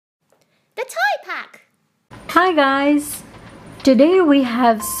the toy pack. Hi guys! Today we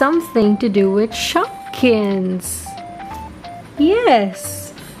have something to do with Shopkins.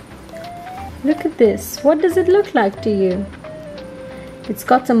 Yes! Look at this. What does it look like to you? It's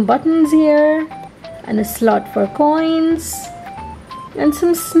got some buttons here and a slot for coins and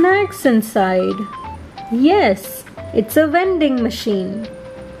some snacks inside. Yes, it's a vending machine.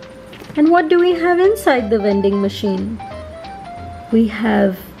 And what do we have inside the vending machine? We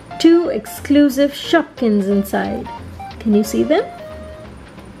have 2 exclusive Shopkins inside. Can you see them?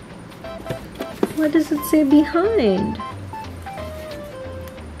 What does it say behind?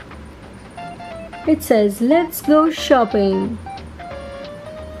 It says, "Let's go shopping."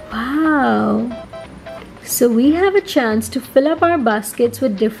 Wow! So we have a chance to fill up our baskets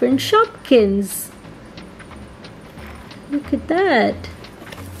with different Shopkins. Look at that.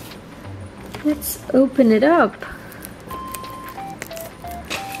 Let's open it up.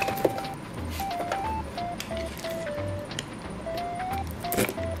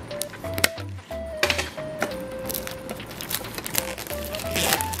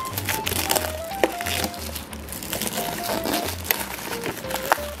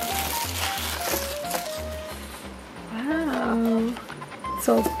 Wow, it's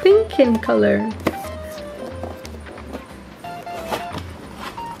all pink in color.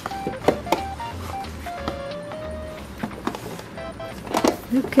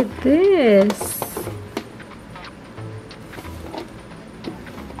 Look at this.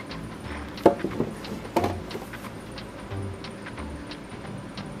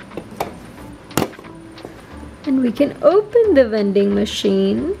 And we can open the vending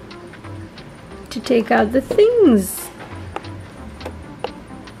machine to take out the things.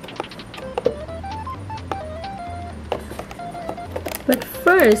 But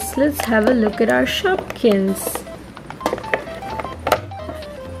first, let's have a look at our Shopkins.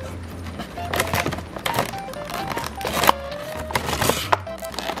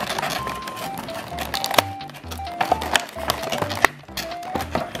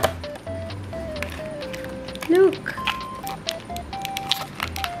 Look.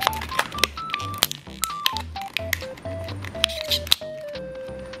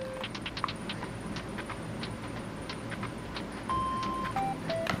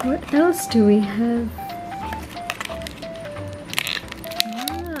 What else do we have?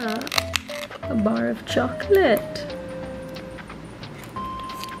 A bar of chocolate.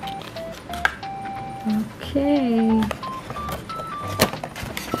 Okay.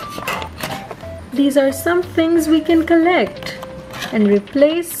 These are some things we can collect and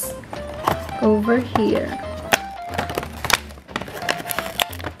replace over here.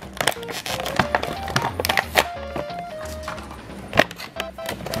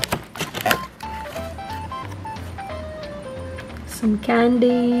 Some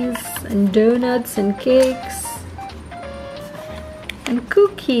candies and donuts and cakes and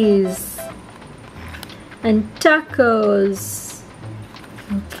cookies and tacos.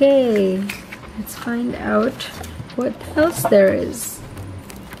 Okay. Let's find out what else there is.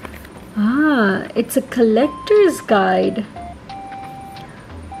 It's a collector's guide.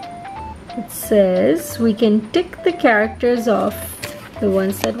 It says we can tick the characters off, the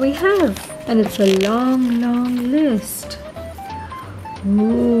ones that we have. And it's a long, long list.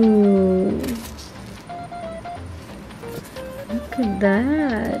 Ooh. Look at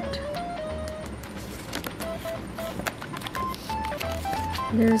that.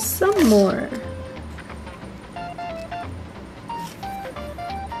 There's some more.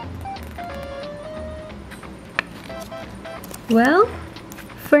 Well,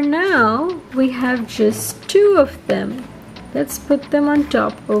 for now, we have just 2 of them. Let's put them on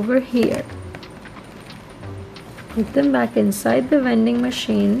top over here. Put them back inside the vending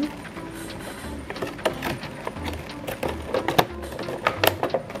machine.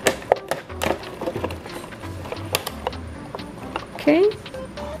 Okay,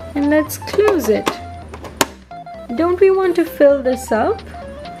 and let's close it. Don't we want to fill this up?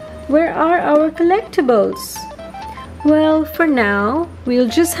 Where are our collectibles? Well, for now, we'll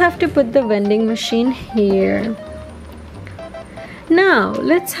just have to put the vending machine here. Now,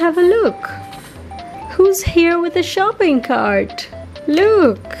 let's have a look. Who's here with a shopping cart?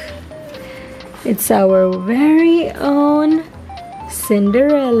 Look! It's our very own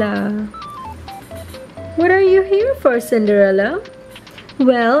Cinderella. What are you here for, Cinderella?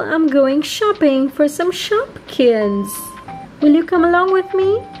 Well, I'm going shopping for some Shopkins. Will you come along with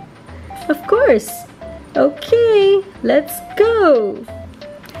me? Of course. Okay, let's go.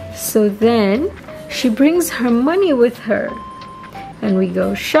 So then she brings her money with her and we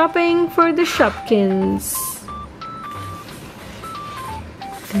go shopping for the Shopkins.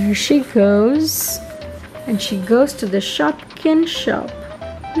 There she goes. And she goes to the Shopkins shop.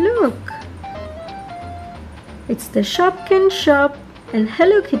 Look! It's the Shopkins shop, and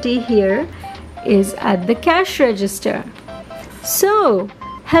Hello Kitty here is at the cash register. So,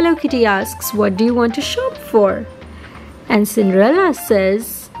 Hello Kitty asks, what do you want to shop for? And Cinderella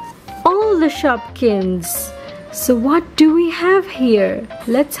says, all the Shopkins. So what do we have here?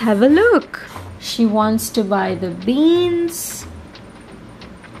 Let's have a look. She wants to buy the beans.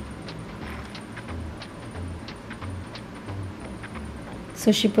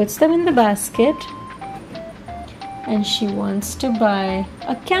 So she puts them in the basket. And she wants to buy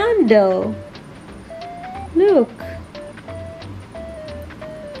a candle. Look.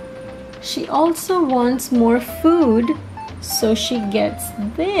 She also wants more food, so she gets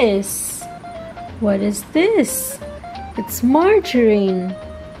this. What is this? It's margarine.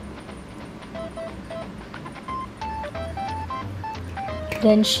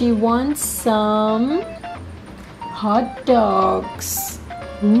 Then she wants some hot dogs.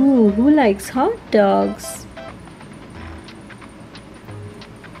 Ooh, who likes hot dogs?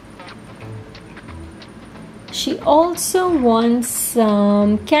 She also wants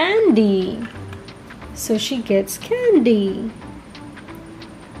some candy, so she gets candy.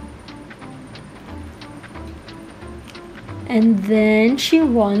 And then she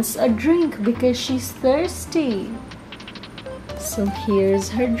wants a drink because she's thirsty. So here's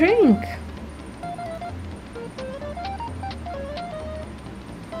her drink.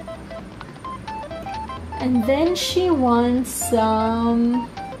 And then she wants some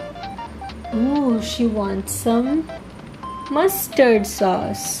she wants some mustard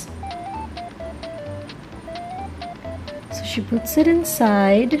sauce. So she puts it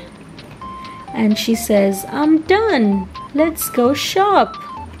inside and she says, I'm done. Let's go shop.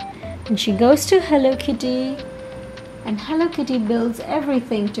 And she goes to Hello Kitty and Hello Kitty builds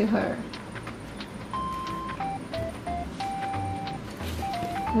everything to her.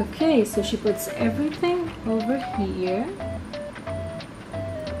 Okay, so she puts everything over here.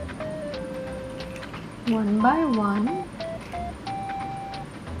 One by one.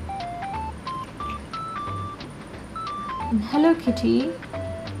 And Hello Kitty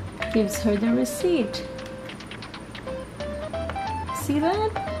gives her the receipt. See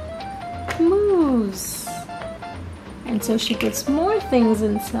that? Moves. And so she puts more things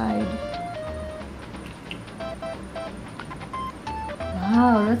inside.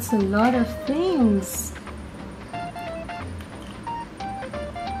 Wow, that's a lot of things.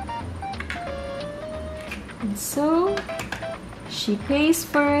 And so she pays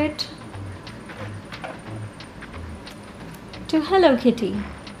for it to Hello Kitty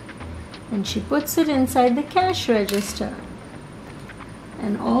and she puts it inside the cash register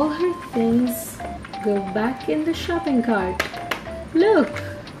and all her things go back in the shopping cart. Look!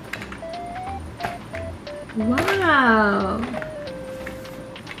 Wow!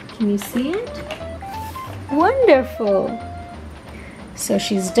 Can you see it? Wonderful! So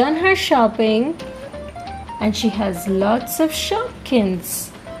she's done her shopping and she has lots of Shopkins,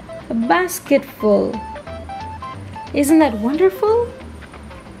 a basket full. Isn't that wonderful?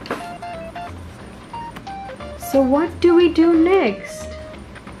 So what do we do next?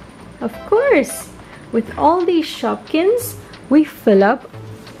 Of course, with all these Shopkins, we fill up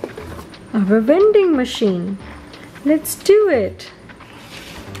our vending machine. Let's do it.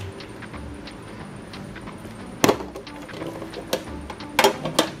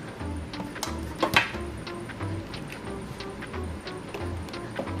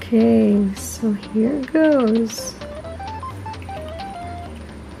 Okay, so here goes.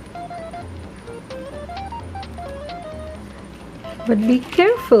 But be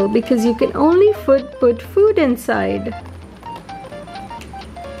careful because you can only put food inside.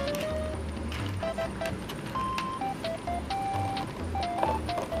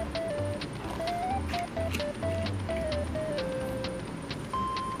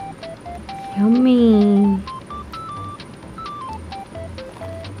 Yummy.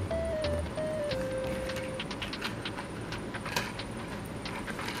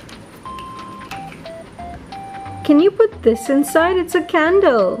 Can you put this inside? It's a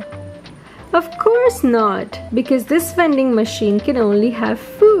candle. Of course not, because this vending machine can only have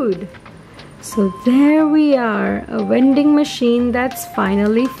food. So there we are, a vending machine that's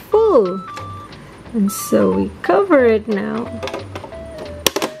finally full. And so we cover it now.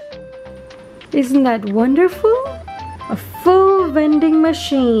 Isn't that wonderful? A full vending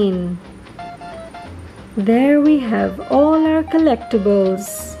machine. There we have all our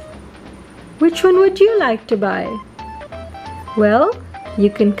collectibles. Which one would you like to buy? Well, you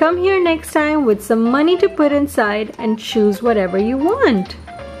can come here next time with some money to put inside and choose whatever you want.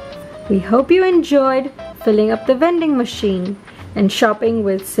 We hope you enjoyed filling up the vending machine and shopping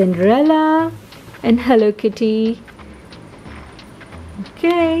with Cinderella and Hello Kitty.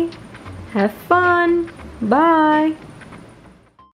 Okay, have fun. Bye.